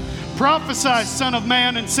breath. Prophesy, Son of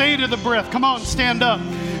Man, and say to the breath, come on, stand up.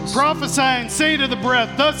 Prophesy and say to the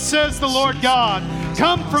breath, thus says the Lord God,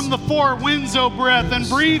 come from the four winds, O breath, and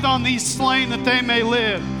breathe on these slain that they may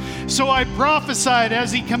live. So I prophesied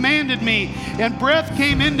as he commanded me, and breath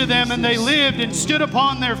came into them, and they lived and stood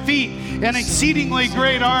upon their feet, an exceedingly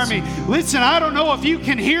great army. Listen, I don't know if you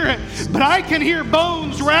can hear it, but I can hear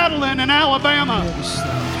bones rattling in Alabama.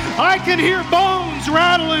 I can hear bones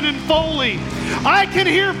rattling in Foley. I can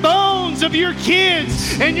hear bones of your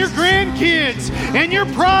kids and your grandkids and your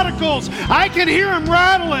prodigals. I can hear them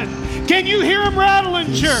rattling. Can you hear them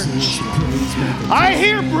rattling, church? I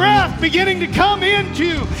hear breath beginning to come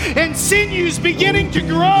into and sinews beginning to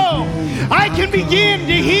grow. I can begin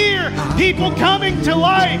to hear people coming to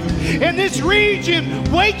life in this region,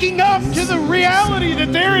 waking up to the reality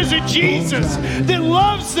that there is a Jesus that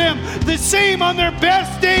loves them the same on their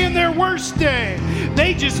best day and their worst day.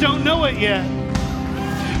 They just don't know it yet.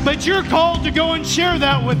 But you're called to go and share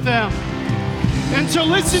that with them. And so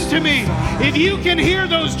listen to me. If you can hear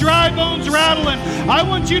those dry bones rattling, I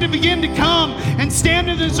want you to begin to come and stand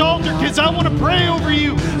at this altar, because I want to pray over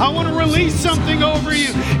you. I want to release something over you.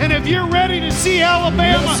 And if you're ready to see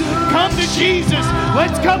Alabama come to Jesus,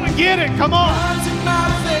 let's come and get it. Come on.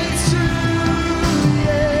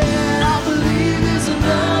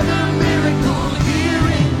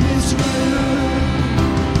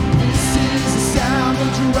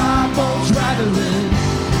 Dry bones rattling.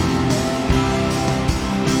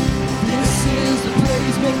 This is the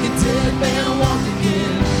place make a dead man walk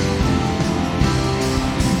again.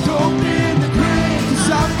 Open the grave, 'cause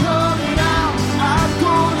I'm coming out. I'm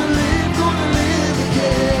gonna live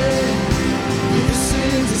again. This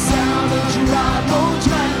is the sound of dry bones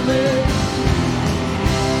rattling.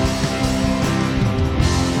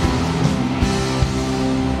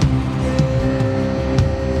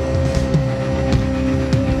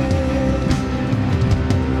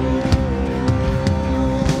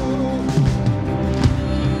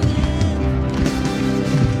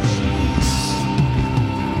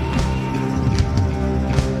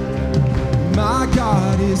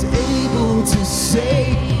 God is able to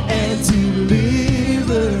save and to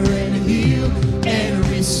deliver and heal and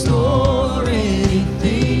restore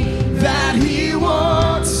anything that He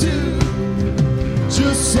wants to.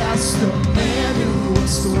 Just ask the man who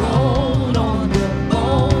was thrown on the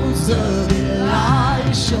bones of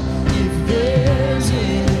Elisha if there's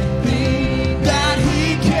anything that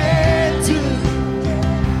He can do.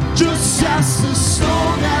 Just ask the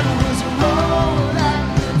stone that was rolled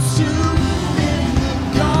at the tomb.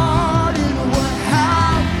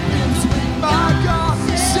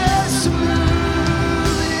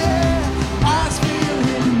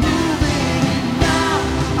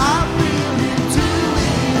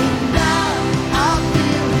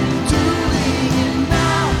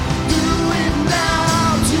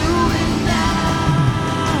 Do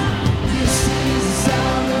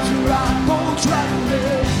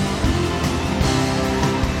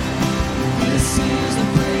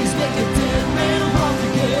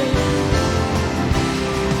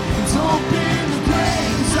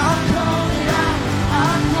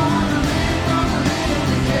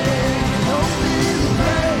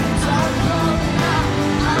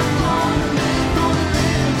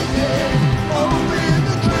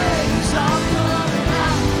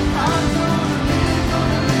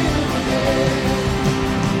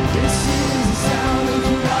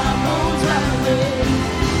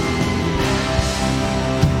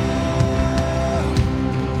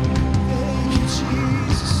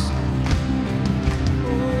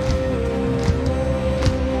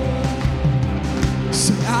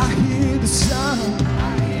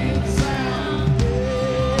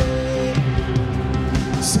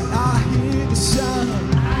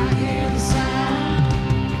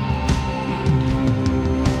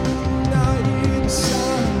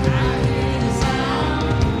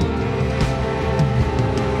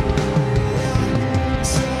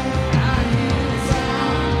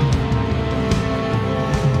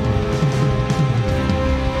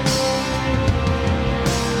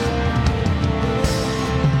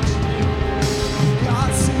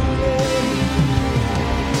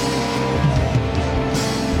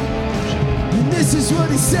This is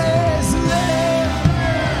what he says.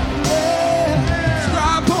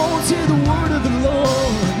 Grab hold to the word of the Lord.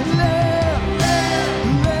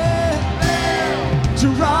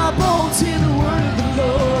 Grab hold to the word of the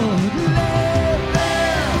Lord.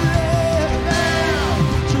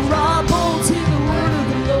 Grab hold to the word of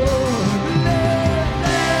the Lord.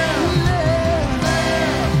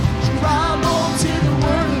 Grab hold to the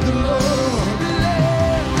word of the Lord.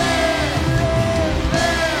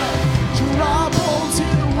 Grab hold to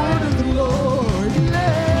the word of the Lord.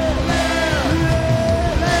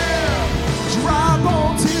 Grab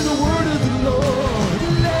hold to the word of the Lord.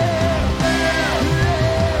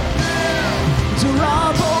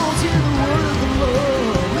 Grab hold to the word of the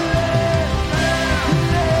Lord.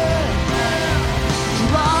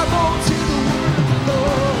 Grab hold to the word of the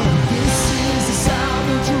Lord. This is the sound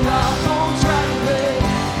of grab hold right away.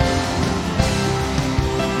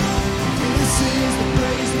 This is the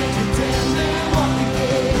praise that condemn and walk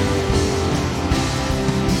again.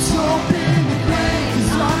 It's open the grave,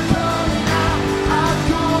 'cause I'm coming out. I'm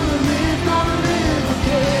gonna live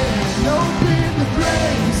again. Open the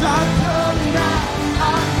grave, 'cause I'm coming out.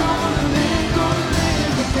 I'm gonna live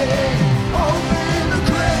again. Open the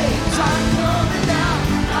grave, 'cause I'm coming out.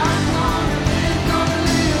 I'm gonna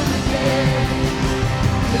live again.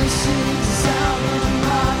 This is the sound of the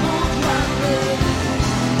Bible driving.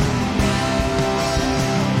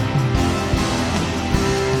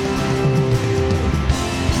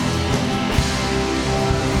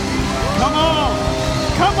 Come on.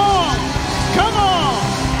 Come on. Come on.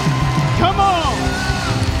 Come on.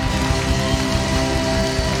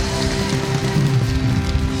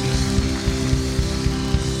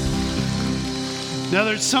 Now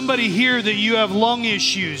there's somebody here that you have lung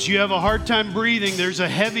issues. You have a hard time breathing. There's a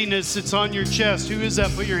heaviness that's on your chest. Who is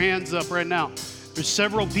that? Put your hands up right now. There's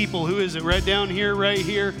several people. Who is it? Right down here, right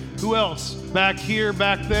here. Who else? Back here,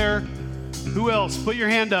 back there. Who else? Put your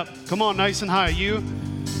hand up. Come on, nice and high. You?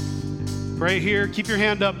 Right here. Keep your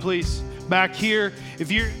hand up, please. Back here. If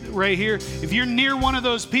you're right here, if you're near one of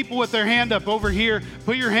those people with their hand up over here,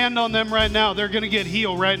 put your hand on them right now. They're going to get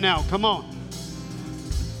healed right now. Come on.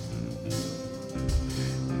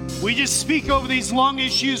 We just speak over these lung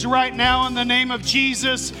issues right now in the name of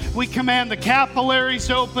Jesus. We command the capillaries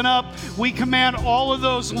to open up. We command all of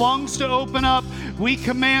those lungs to open up. We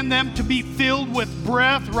command them to be filled with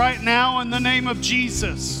breath right now in the name of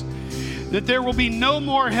Jesus. That there will be no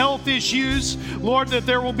more health issues. Lord, that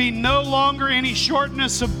there will be no longer any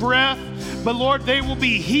shortness of breath. But Lord, they will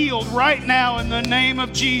be healed right now in the name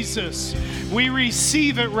of Jesus. We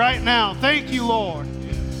receive it right now. Thank you, Lord.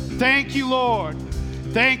 Thank you, Lord.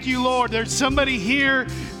 Thank you, Lord. There's somebody here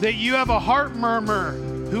that you have a heart murmur.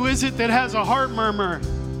 Who is it that has a heart murmur?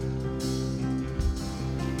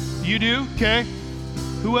 You do? Okay.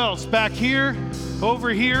 Who else? Back here, over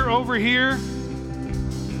here, over here.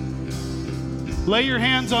 Lay your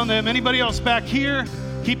hands on them. Anybody else back here?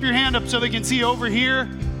 Keep your hand up so they can see over here.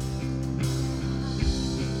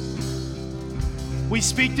 We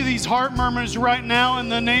speak to these heart murmurs right now in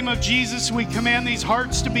the name of Jesus. We command these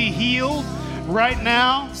hearts to be healed right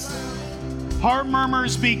now. Heart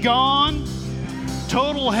murmurs be gone.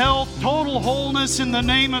 Total health, total wholeness in the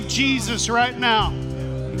name of Jesus right now.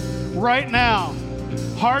 Right now.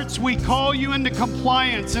 Hearts, we call you into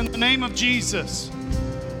compliance in the name of Jesus.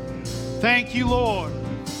 Thank you, Lord.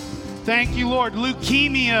 Thank you, Lord.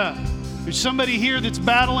 Leukemia. There's somebody here that's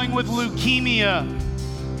battling with leukemia.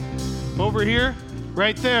 Over here?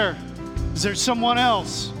 Right there. Is there someone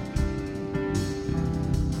else?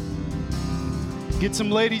 Get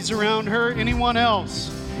some ladies around her. Anyone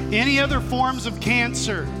else? Any other forms of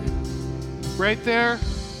cancer? Right there.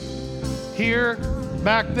 Here.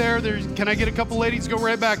 Back there. Can I get a couple ladies? Go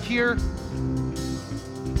right back here.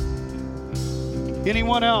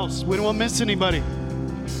 Anyone else? We don't want to miss anybody.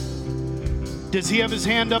 Does he have his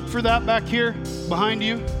hand up for that back here? Behind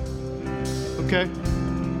you? Okay.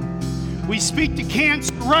 We speak to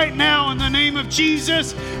cancer right now in the name of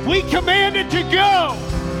Jesus. We command it to go.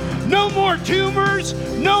 No more tumors,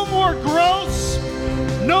 no more growths,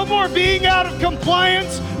 no more being out of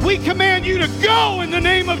compliance. We command you to go in the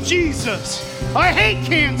name of Jesus. I hate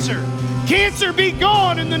cancer. Cancer be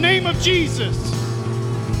gone in the name of Jesus.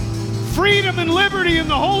 Freedom and liberty in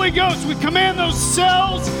the Holy Ghost. We command those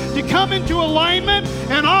cells to come into alignment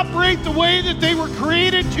and operate the way that they were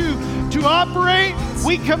created to operate.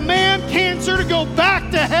 We command cancer to go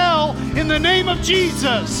back to hell in the name of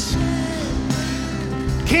Jesus.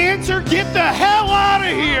 Cancer, get the hell out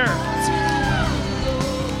of here.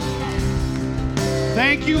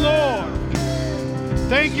 Thank you, Lord.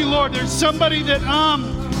 Thank you, Lord. There's somebody that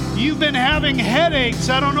you've been having headaches.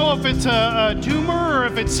 I don't know if it's a tumor or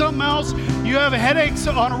if it's something else. You have headaches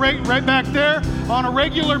on right back there on a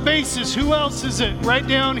regular basis. Who else is it? Right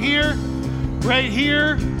down here, right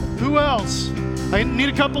here. Who else? I need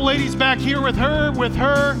a couple ladies back here with her,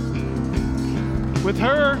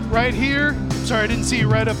 right here. Sorry, I didn't see you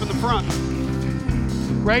right up in the front.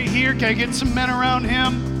 Right here, can I get some men around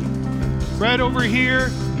him? Right over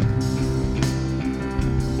here.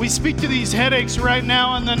 We speak to these headaches right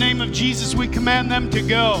now in the name of Jesus. We command them to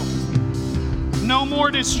go. No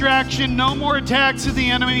more distraction, no more attacks of the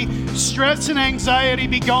enemy. Stress and anxiety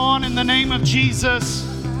be gone in the name of Jesus.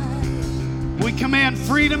 We command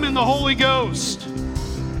freedom in the Holy Ghost.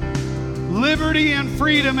 Liberty and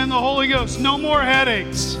freedom in the Holy Ghost. No more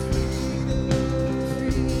headaches.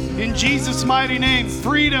 In Jesus' mighty name,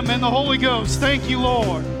 freedom in the Holy Ghost. Thank you,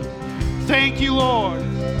 Lord. Thank you, Lord.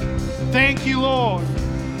 Thank you, Lord.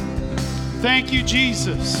 Thank you,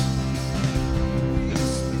 Jesus.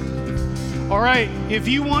 All right, if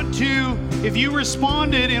you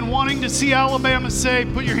responded in wanting to see Alabama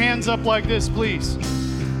saved, put your hands up like this, please.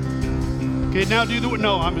 Okay, now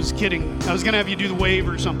no, I'm just kidding. I was going to have you do the wave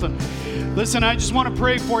or something. Listen, I just want to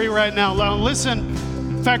pray for you right now. Now, listen.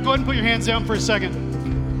 In fact, go ahead and put your hands down for a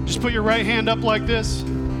second. Just put your right hand up like this.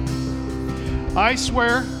 I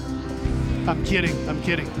swear. I'm kidding.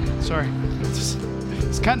 Sorry.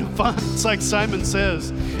 It's kind of fun. It's like Simon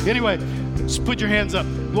Says. Anyway, just put your hands up.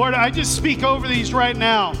 Lord, I just speak over these right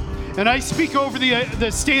now. And I speak over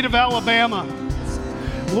the state of Alabama.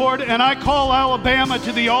 Lord, and I call Alabama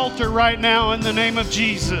to the altar right now in the name of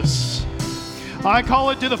Jesus. I call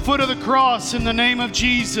it to the foot of the cross in the name of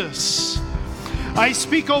Jesus. I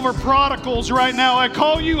speak over prodigals right now. I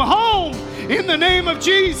call you home in the name of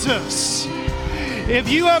Jesus. If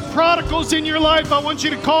you have prodigals in your life, I want you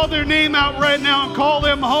to call their name out right now and call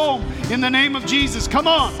them home in the name of Jesus. Come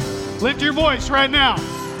on, lift your voice right now.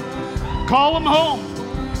 Call them home.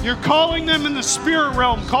 You're calling them in the spirit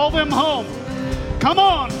realm. Call them home. Come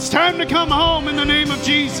on, it's time to come home in the name of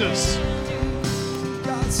Jesus.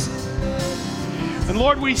 And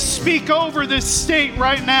Lord, we speak over this state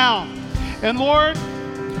right now. And Lord,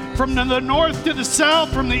 from the north to the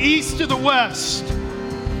south, from the east to the west,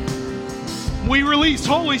 we release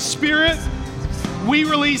Holy Spirit, we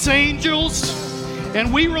release angels,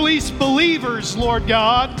 and we release believers, Lord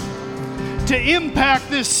God, to impact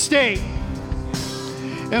this state.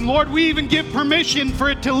 And Lord, we even give permission for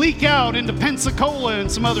it to leak out into Pensacola and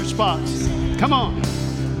some other spots. Come on.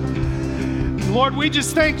 Lord, we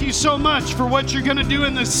just thank you so much for what you're going to do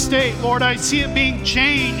in this state. Lord, I see it being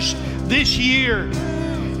changed this year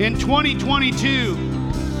in 2022.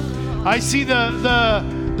 I see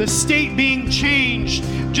the state being changed,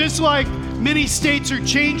 just like many states are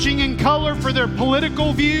changing in color for their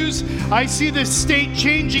political views. I see this state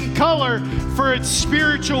changing color for its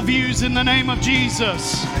spiritual views in the name of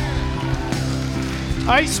Jesus.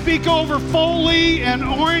 I speak over Foley and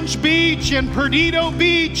Orange Beach and Perdido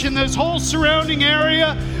Beach and this whole surrounding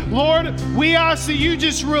area. Lord, we ask that you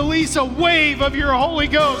just release a wave of your Holy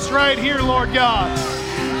Ghost right here, Lord God.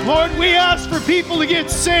 Lord, we ask for people to get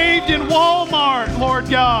saved in Walmart, Lord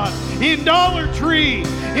God, in Dollar Tree,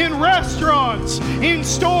 in restaurants, in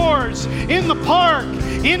stores, in the park,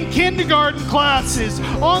 in kindergarten classes,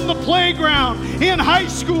 on the playground, in high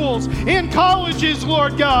schools, in colleges,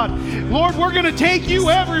 Lord God. Lord, we're going to take you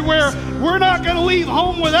everywhere. We're not going to leave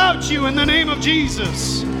home without you in the name of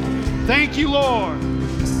Jesus. Thank you, Lord.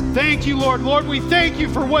 Thank you, Lord. Lord, we thank you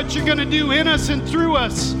for what you're going to do in us and through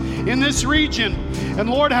us in this region. And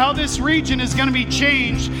Lord, how this region is going to be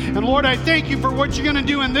changed. And Lord, I thank you for what you're going to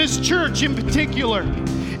do in this church in particular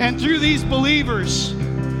and through these believers.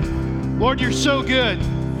 Lord, you're so good.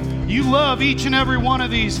 You love each and every one of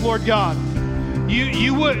these, Lord God.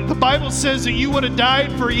 The Bible says that you would have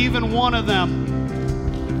died for even one of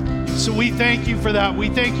them. So we thank you for that. We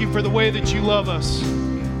thank you for the way that you love us.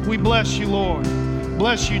 We bless you, Lord.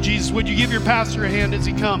 Bless you, Jesus. Would you give your pastor a hand as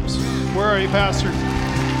he comes? Where are you, Pastor?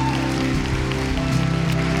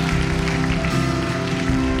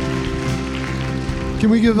 Can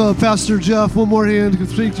we give Pastor Jeff one more hand?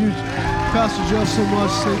 Thank you, Pastor Jeff, so much.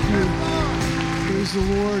 Thank you. Praise the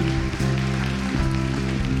Lord.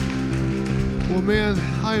 Well, man,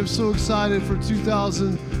 I am so excited for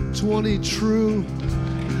 2020 true.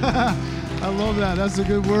 I love that. That's a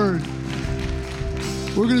good word.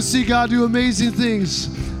 We're going to see God do amazing things.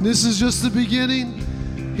 This is just the beginning.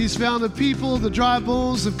 He's found the people, the dry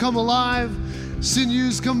bones have come alive,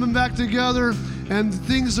 sinews coming back together, and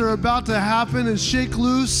things are about to happen and shake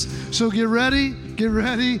loose. So get ready, get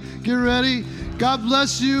ready, get ready. God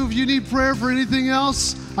bless you. If you need prayer for anything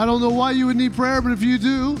else, I don't know why you would need prayer, but if you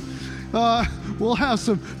do, We'll have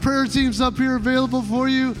some prayer teams up here available for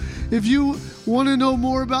you. If you want to know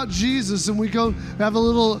more about Jesus, and we go have a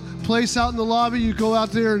little place out in the lobby, you go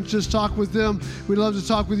out there and just talk with them. We'd love to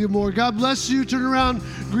talk with you more. God bless you. Turn around,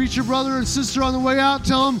 greet your brother and sister on the way out.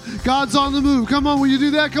 Tell them God's on the move. Come on, will you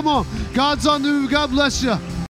do that? Come on. God's on the move. God bless you.